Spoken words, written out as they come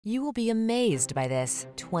You will be amazed by this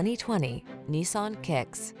 2020 Nissan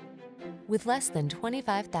Kicks. With less than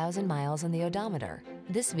 25,000 miles on the odometer,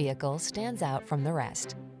 this vehicle stands out from the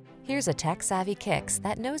rest. Here's a tech-savvy Kicks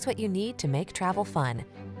that knows what you need to make travel fun.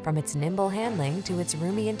 From its nimble handling to its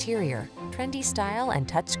roomy interior, trendy style, and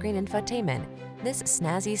touchscreen infotainment, this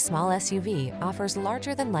snazzy small SUV offers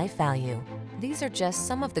larger-than-life value. These are just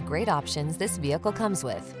some of the great options this vehicle comes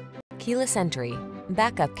with: keyless entry,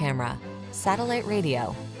 backup camera, satellite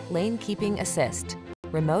radio, lane keeping assist,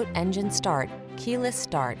 remote engine start, keyless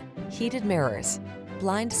start, heated mirrors,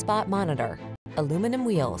 blind spot monitor, aluminum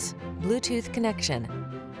wheels, Bluetooth connection.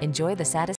 Enjoy the satisfaction